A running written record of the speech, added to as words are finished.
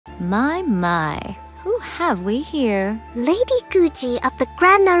My. Who have we here? Lady Guji of the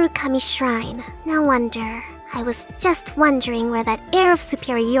Grand Narukami Shrine. No wonder. I was just wondering where that air of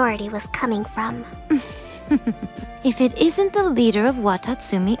superiority was coming from. If it isn't the leader of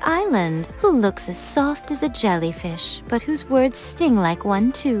Watatsumi Island, who looks as soft as a jellyfish, but whose words sting like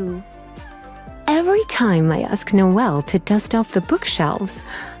one too. Every time I ask Noelle to dust off the bookshelves,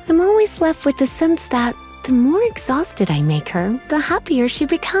 I'm always left with the sense that the more exhausted I make her, the happier she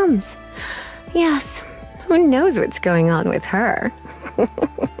becomes. Yes, who knows what's going on with her?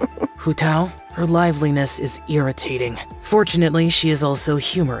 Hu Tao, her liveliness is irritating. Fortunately, she is also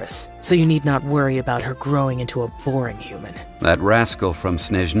humorous, so you need not worry about her growing into a boring human. That rascal from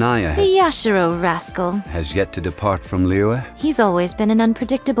Snezhnaya The Yashiro rascal. has yet to depart from Liyue. He's always been an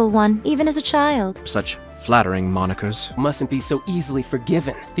unpredictable one, even as a child. Such flattering monikers. Mustn't be so easily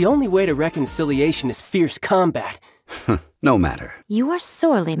forgiven. The only way to reconciliation is fierce combat. No matter. You are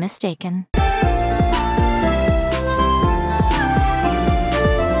sorely mistaken.